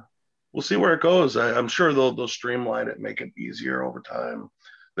we'll see where it goes. I'm sure they'll streamline it, make it easier over time.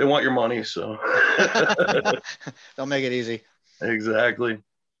 They want your money, so they'll make it easy. Exactly.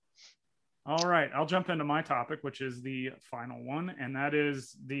 All right, I'll jump into my topic, which is the final one, and that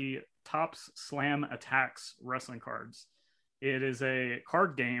is the Topps Slam Attacks wrestling cards. It is a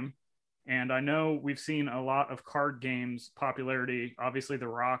card game, and I know we've seen a lot of card games popularity. Obviously, The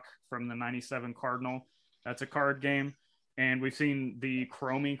Rock from the 97 Cardinal, that's a card game. And we've seen the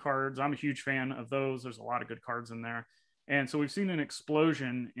Chromie cards. I'm a huge fan of those. There's a lot of good cards in there. And so we've seen an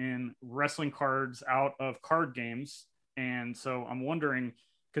explosion in wrestling cards out of card games. And so I'm wondering,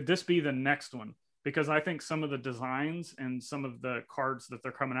 could this be the next one? Because I think some of the designs and some of the cards that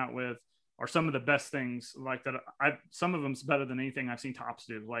they're coming out with are some of the best things like that. Some of them's better than anything I've seen Topps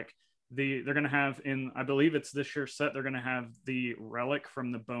do. Like they're going to have in, I believe it's this year's set, they're going to have the relic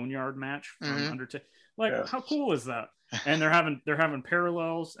from the Boneyard match from Undertaker. Like, how cool is that? And they're having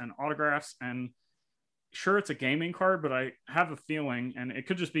parallels and autographs, and sure, it's a gaming card, but I have a feeling, and it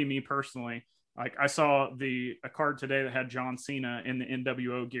could just be me personally. Like I saw a card today that had John Cena in the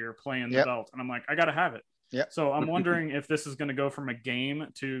NWO gear playing the belt, and I'm like, I got to have it. Yeah. So I'm wondering if this is going to go from a game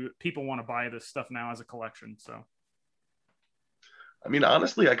to people want to buy this stuff now as a collection. So. I mean,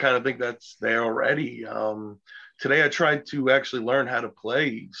 honestly, I kind of think that's there already. Today, I tried to actually learn how to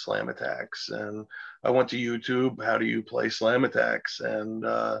play Slam Attacks, and I went to YouTube, how do you play Slam Attacks? And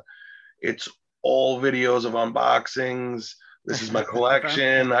it's all videos of unboxings. This is my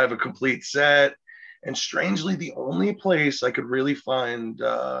collection. I have a complete set. And strangely, the only place I could really find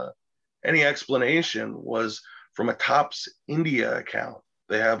any explanation was from a Topps India account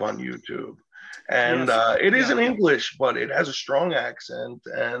they have on YouTube. And it is in English, but it has a strong accent.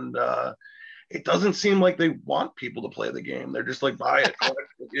 And it doesn't seem like they want people to play the game. They're just like, buy it,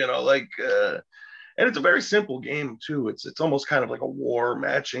 you know, like, and it's a very simple game too. It's almost kind of like a war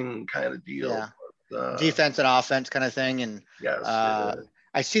matching kind of deal. Yeah. But, defense and offense kind of thing. And yes,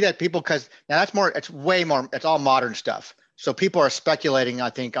 I see that people, because now that's more, it's way more, it's all modern stuff. So people are speculating, I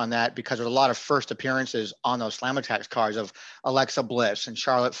think, on that because there's a lot of first appearances on those Slam Attacks cards of Alexa Bliss and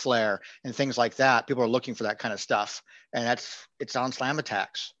Charlotte Flair and things like that. People are looking for that kind of stuff, and it's on Slam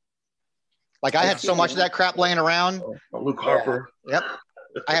Attacks. Like I had so much of that crap laying around. Luke Harper. Yep.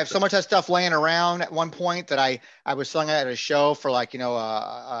 I have so much of that stuff laying around at one point that I was selling it at a show for like, you know,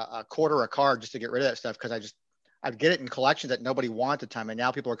 a quarter a card just to get rid of that stuff, because I'd get it in collections that nobody wanted at the time, and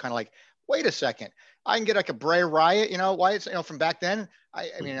now people are kind of like, wait a second, I can get like a Bray Wyatt, you know, Wyatt's, you know, from back then. I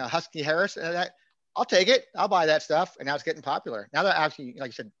mean, Husky Harris, I'll take it. I'll buy that stuff. And now it's getting popular. Now they're actually, like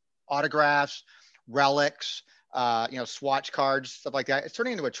you said, autographs, relics, you know, swatch cards, stuff like that. It's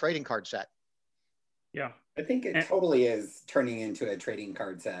turning into a trading card set. Yeah. I think it totally is turning into a trading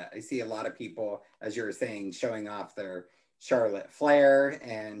card set. I see a lot of people, as you were saying, showing off their Charlotte Flair,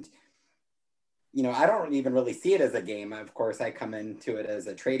 and you know, I don't even really see it as a game. Of course, I come into it as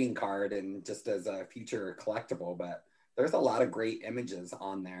a trading card and just as a future collectible, but there's a lot of great images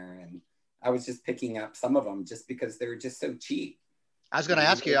on there. And I was just picking up some of them just because they're just so cheap. I was going to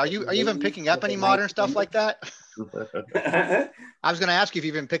ask you, are you even picking up any modern stuff like that? I was going to ask you if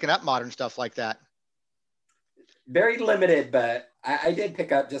you've been picking up modern stuff like that. Very limited, but I did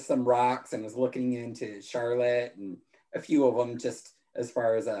pick up just some rocks and was looking into Charlotte and a few of them just as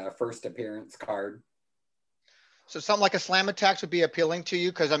far as a first appearance card. So something like a Slam Attacks would be appealing to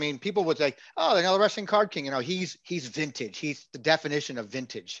you? Because I mean, people would say, oh, another Wrestling Card King, you know, he's vintage. He's the definition of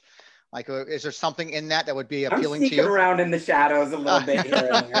vintage. Like, is there something in that would be appealing to you? I'm sneaking around in the shadows a little bit here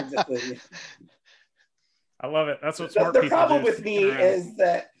and there. I love it. That's what smart people do. The problem with me is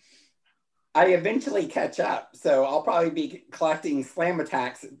that I eventually catch up. So I'll probably be collecting Slam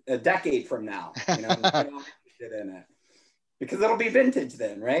Attacks a decade from now. You know, I'm interested in it. Because it'll be vintage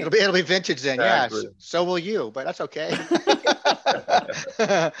then, right? It'll be vintage then, exactly. Yes. So will you, but that's okay.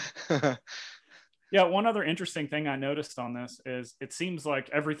 Yeah, one other interesting thing I noticed on this is it seems like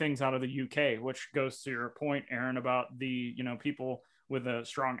everything's out of the UK, which goes to your point, Aaron, about the, you know, people with a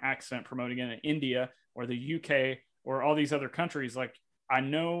strong accent promoting it in India or the UK or all these other countries. Like, I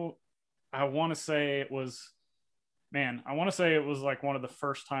want to say it was like one of the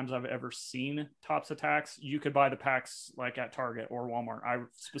first times I've ever seen Topps Attacks. You could buy the packs like at Target or Walmart. I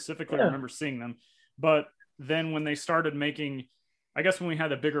specifically remember seeing them. But then when they started making, I guess when we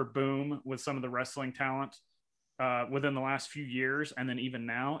had a bigger boom with some of the wrestling talent within the last few years, and then even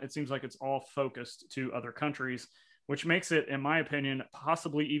now, it seems like it's all focused to other countries, which makes it, in my opinion,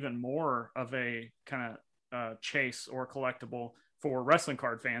 possibly even more of a kind of chase or collectible for wrestling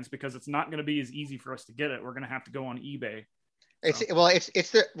card fans, because it's not going to be as easy for us to get it. We're going to have to go on eBay. Because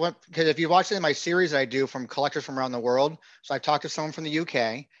if you watch it in my series that I do from collectors from around the world, so I've talked to someone from the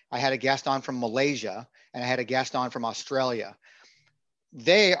UK, I had a guest on from Malaysia, and I had a guest on from Australia.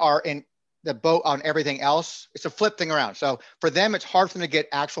 They are in the boat on everything else. It's a flip thing around. So for them, it's hard for them to get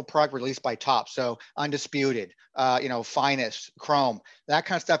actual product released by Topps. So Undisputed, you know, Finest, Chrome, that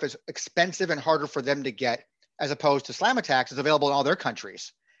kind of stuff is expensive and harder for them to get, as opposed to Slam Attacks is available in all their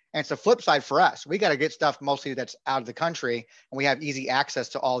countries. And it's the flip side for us. We got to get stuff mostly that's out of the country, and we have easy access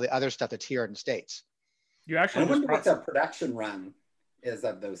to all the other stuff that's here in the States. You actually, I wonder what the production run is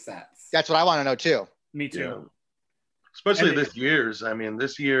of those sets. That's what I want to know too. Me too. Yeah. Especially this year's. I mean,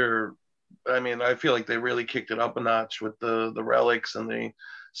 this year, I feel like they really kicked it up a notch with the relics and the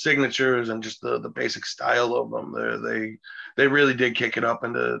signatures and just the basic style of them. They really did kick it up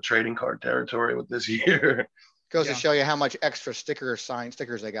into trading card territory with this year. Goes to show you how much extra stickers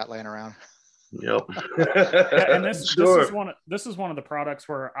they got laying around. Yep. And this is one of the products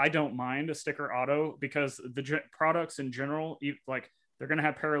where I don't mind a sticker auto, because the products in general, like, they're going to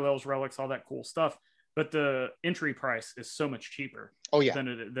have parallels, relics, all that cool stuff, but the entry price is so much cheaper than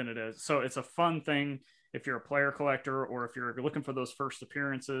it is. So it's a fun thing if you're a player collector, or if you're looking for those first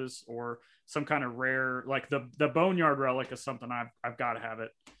appearances or some kind of rare, like the Boneyard relic is something I've got to have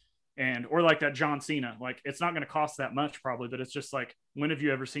it. or like that John Cena. Like, it's not going to cost that much probably, but it's just like, when have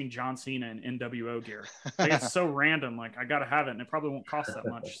you ever seen John Cena in NWO gear? Like, it's so random. Like, I got to have it, and it probably won't cost that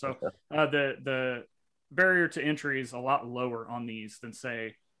much. So the barrier to entry is a lot lower on these than,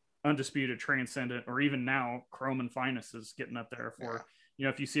 say, Undisputed, Transcendent, or even now Chrome and Finest is getting up there for, you know,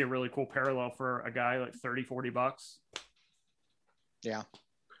 if you see a really cool parallel for a guy like $30-$40. Yeah.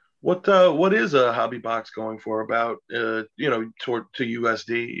 What is a hobby box going for about, to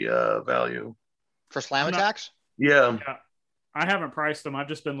USD value? For Slam Attacks? Yeah. I haven't priced them. I've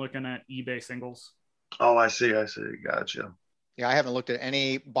just been looking at eBay singles. Oh, I see. Gotcha. Yeah, I haven't looked at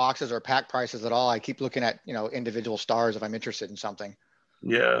any boxes or pack prices at all. I keep looking at, individual stars if I'm interested in something.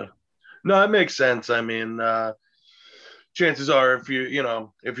 Yeah. No, it makes sense. I mean, chances are if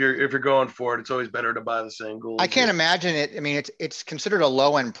you're going for it, it's always better to buy the singles. I can't imagine it. I mean, it's considered a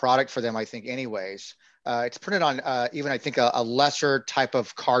low end product for them, I think, anyways. It's printed on even, I think, a lesser type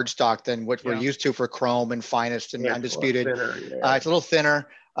of card stock than what we're used to for Chrome and Finest and Undisputed. It's a little thinner.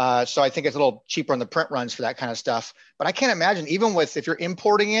 So I think it's a little cheaper on the print runs for that kind of stuff. But I can't imagine, even if you're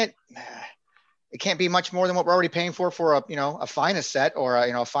importing it, it can't be much more than what we're already paying for a Finest set or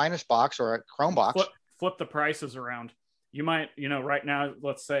a Finest box or a Chrome box. Flip the prices around. You might, right now,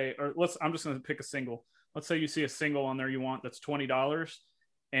 I'm just going to pick a single. Let's say you see a single on there you want that's $20.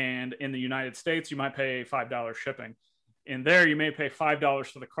 And in the United States, you might pay $5 shipping. In there, you may pay $5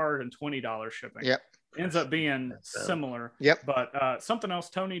 for the card and $20 shipping. Yep. Ends up being similar. Yep. But something else,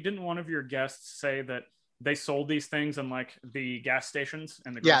 Tony, didn't one of your guests say that they sold these things in like the gas stations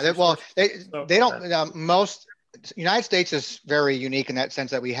and the they don't. Most United States is very unique in that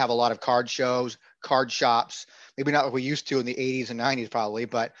sense that we have a lot of card shows, card shops. Maybe not like we used to in the 80s and 90s probably,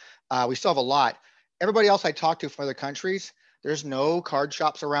 but we still have a lot. Everybody else I talk to from other countries, there's no card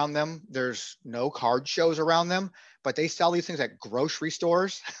shops around them. There's no card shows around them, but they sell these things at grocery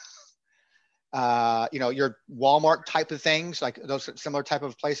stores. Your Walmart type of things, like those similar type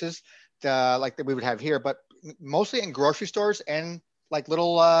of places, like that we would have here, but mostly in grocery stores and like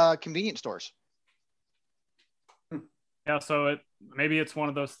little convenience stores. Yeah, so maybe it's one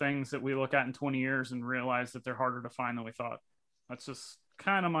of those things that we look at in 20 years and realize that they're harder to find than we thought. That's just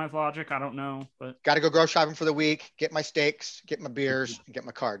kind of my logic. I don't know, but got to go grocery shopping for the week, get my steaks, get my beers, and get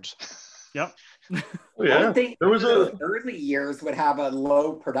my cards. Yep. I think those early years would have a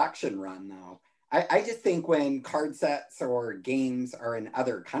low production run, though. I just think when card sets or games are in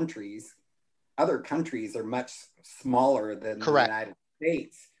other countries are much smaller than the United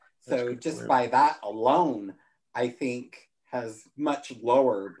States. So just by that alone, I think has much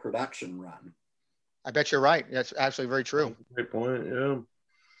lower production run. I bet you're right. That's actually very true. Great point. Yeah.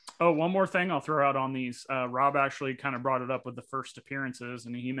 Oh, one more thing I'll throw out on these. Rob actually kind of brought it up with the first appearances,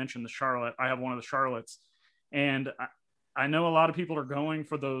 and he mentioned the Charlotte. I have one of the Charlottes, and I know a lot of people are going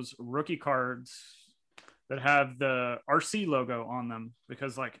for those rookie cards that have the RC logo on them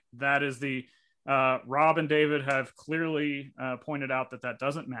because, like, that is the Rob and David have clearly pointed out that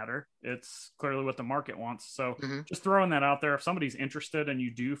doesn't matter. It's clearly what the market wants. So just throwing that out there. If somebody's interested and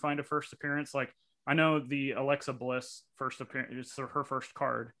you do find a first appearance, like I know the Alexa Bliss first appearance, it's her first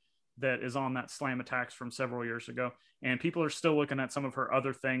card that is on that Slam Attacks from several years ago. And people are still looking at some of her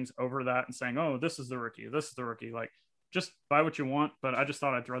other things over that and saying, oh, this is the rookie. This is the rookie. Like, just buy what you want. But I just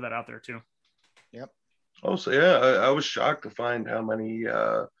thought I'd throw that out there too. Yep. Oh, so yeah, I was shocked to find how many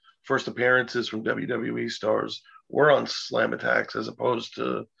first appearances from WWE stars were on Slam Attacks as opposed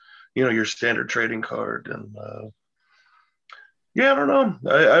to, your standard trading card. And I don't know.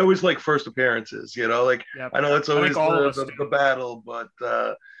 I always like first appearances, like I know it's always the battle, but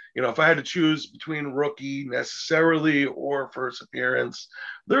if I had to choose between rookie necessarily or first appearance,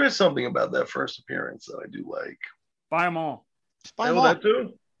 there is something about that first appearance that I do like. Buy them all. Just buy them all. That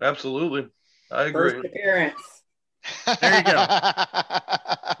too. Absolutely. I agree. First appearance. There you go.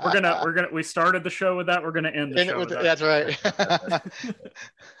 We started the show with that. We're gonna end the show with that. That's right.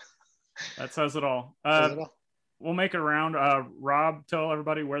 That says it all. We'll make it around. Rob, tell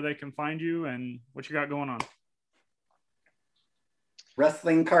everybody where they can find you and what you got going on.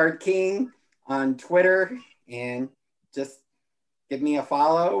 Wrestling Card King on Twitter, and just give me a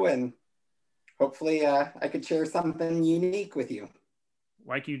follow, and hopefully I could share something unique with you.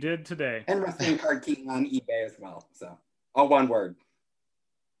 Like you did today. And Wrestling Card King on eBay as well. So all one word.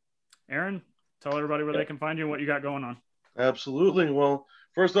 Aaron, tell everybody where they can find you and what you got going on. Absolutely. Well,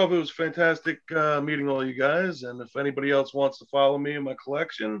 first off, it was fantastic meeting all you guys. And if anybody else wants to follow me in my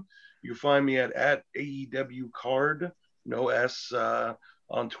collection, you can find me at AEW Card, no S,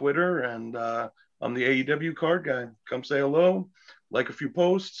 on Twitter. And I'm the AEW Card guy. Come say hello, like a few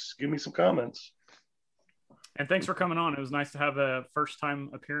posts, give me some comments. And thanks for coming on. It was nice to have a first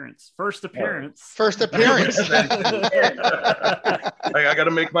appearance. First appearance. I got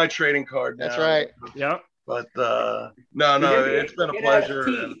to make my trading card now. That's right. Yep. But no, it's been a pleasure.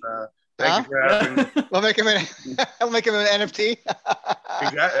 And, thank you for having me. We'll make him an NFT.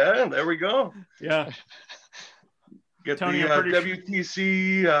 Yeah, there we go. Yeah. Get Tony, the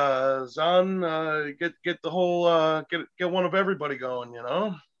WTC Zon. Get the whole get one of everybody going.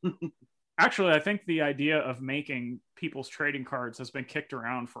 Actually, I think the idea of making people's trading cards has been kicked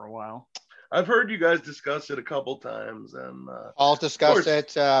around for a while. I've heard you guys discuss it a couple times, and Paul discussed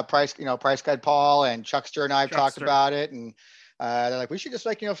it. Price Guide Paul and Chuckster and I have talked about it, and they're like, we should just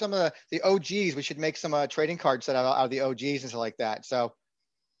some of the OGs. We should make some trading cards out of the OGs and stuff like that. So,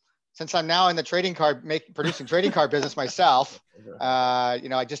 since I'm now in the producing trading card business myself,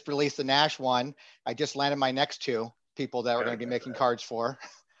 I just released the Nash one. I just landed my next two people that we're going to be making cards for.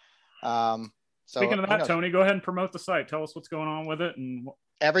 Speaking of that, Tony, go ahead and promote the site. Tell us what's going on with it. And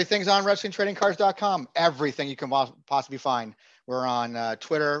everything's on WrestlingTradingCards.com. Everything you can possibly find. We're on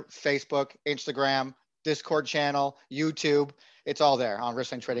Twitter, Facebook, Instagram, Discord channel, YouTube. It's all there on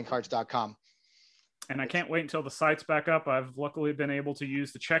WrestlingTradingCards.com. And I can't wait until the site's back up. I've luckily been able to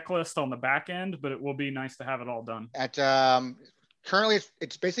use the checklist on the back end, but it will be nice to have it all done. Currently,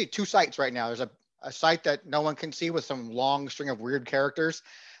 it's basically two sites right now. There's a site that no one can see with some long string of weird characters.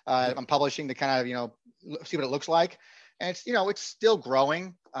 I'm publishing to kind of, see what it looks like. And it's still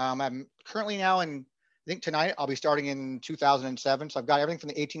growing. I'm currently now I think tonight I'll be starting in 2007. So I've got everything from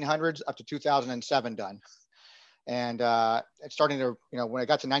the 1800s up to 2007 done. And it's starting to, when I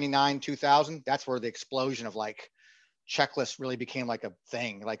got to 99, 2000, that's where the explosion of checklists really became like a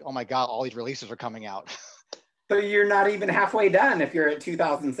thing. Like, oh my God, all these releases are coming out. So you're not even halfway done if you're at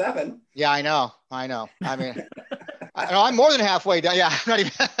 2007. Yeah, I know. I mean, I'm more than halfway done. Yeah, I'm not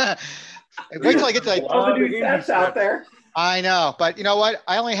even. Wait till I get to all the new sets out there. I know, but you know what?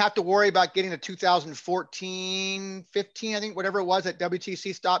 I only have to worry about getting to 2014, 15, I think, whatever it was that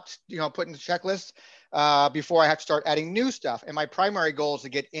WTC stopped, putting the checklists before I have to start adding new stuff. And my primary goal is to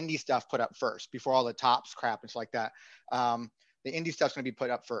get indie stuff put up first before all the tops crap and stuff like that. The indie stuff's going to be put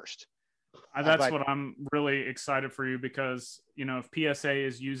up first. That's what I'm really excited for you because, if PSA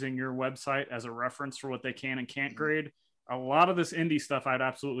is using your website as a reference for what they can and can't grade, a lot of this indie stuff I'd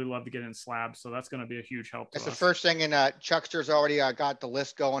absolutely love to get in slabs. So that's going to be a huge help to us. It's the first thing, and Chuckster's already got the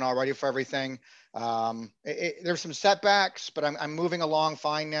list going already for everything. There's some setbacks, but I'm moving along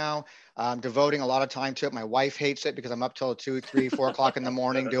fine now. I'm devoting a lot of time to it. My wife hates it because I'm up till 2, 3, 4 o'clock in the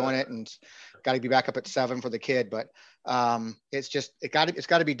morning doing it, and got to be back up at 7 for the kid. But it's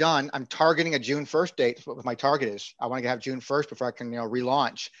got to be done. I'm targeting a June 1st date. That's what my target is. I want to have June 1st before I can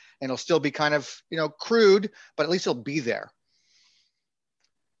relaunch, and it'll still be kind of crude, but at least it'll be there.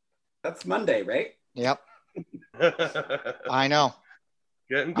 That's Monday, right? Yep. I know.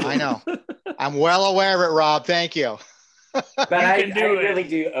 I know. I'm well aware of it, Rob. Thank you. But I really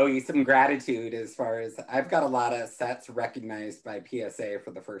do owe you some gratitude as far as I've got a lot of sets recognized by PSA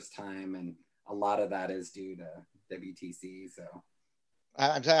for the first time, and a lot of that is due to WTC. So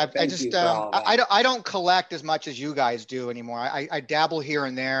I don't collect as much as you guys do anymore. I dabble here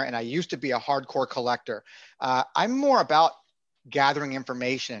and there, and I used to be a hardcore collector. I'm more about gathering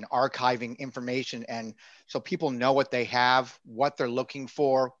information and archiving information, and so people know what they have, what they're looking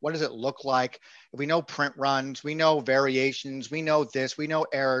for, what does it look like. We know print runs, we know variations, we know this, we know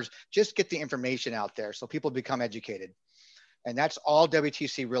errors. Just get the information out there so people become educated. And that's all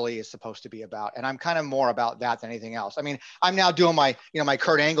WTC really is supposed to be about. And I'm kind of more about that than anything else. I mean, I'm now doing my, my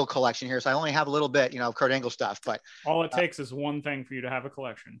Kurt Angle collection here. So I only have a little bit, of Kurt Angle stuff, but all it takes is one thing for you to have a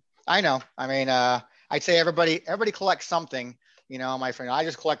collection. I know. I mean, I'd say everybody collects something, my friend. I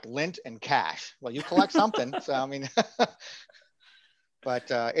just collect lint and cash. Well, you collect something. So, I mean, but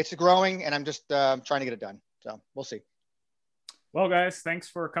it's growing, and I'm just trying to get it done. So we'll see. Well, guys, thanks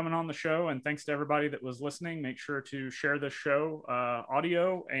for coming on the show, and thanks to everybody that was listening. Make sure to share this show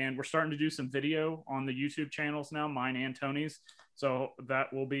audio, and we're starting to do some video on the YouTube channels now, mine and Tony's. So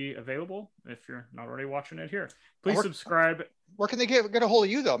that will be available if you're not already watching it here. Please subscribe. Where can they get a hold of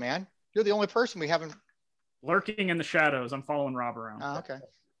you, though, man? You're the only person we haven't. Lurking in the shadows. I'm following Rob around. Oh, okay.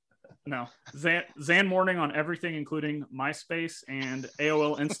 No. Zan Morning on everything, including MySpace and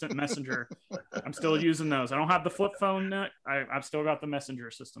AOL Instant Messenger. I'm still using those. I don't have the flip phone yet. I've still got the messenger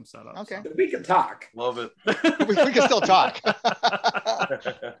system set up. Okay. So. We can talk. Love it. we can still talk.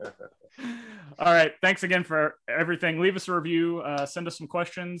 All right. Thanks again for everything. Leave us a review. Send us some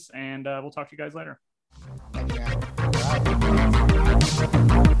questions, and we'll talk to you guys later. Thank you,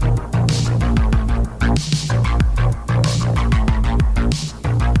 man.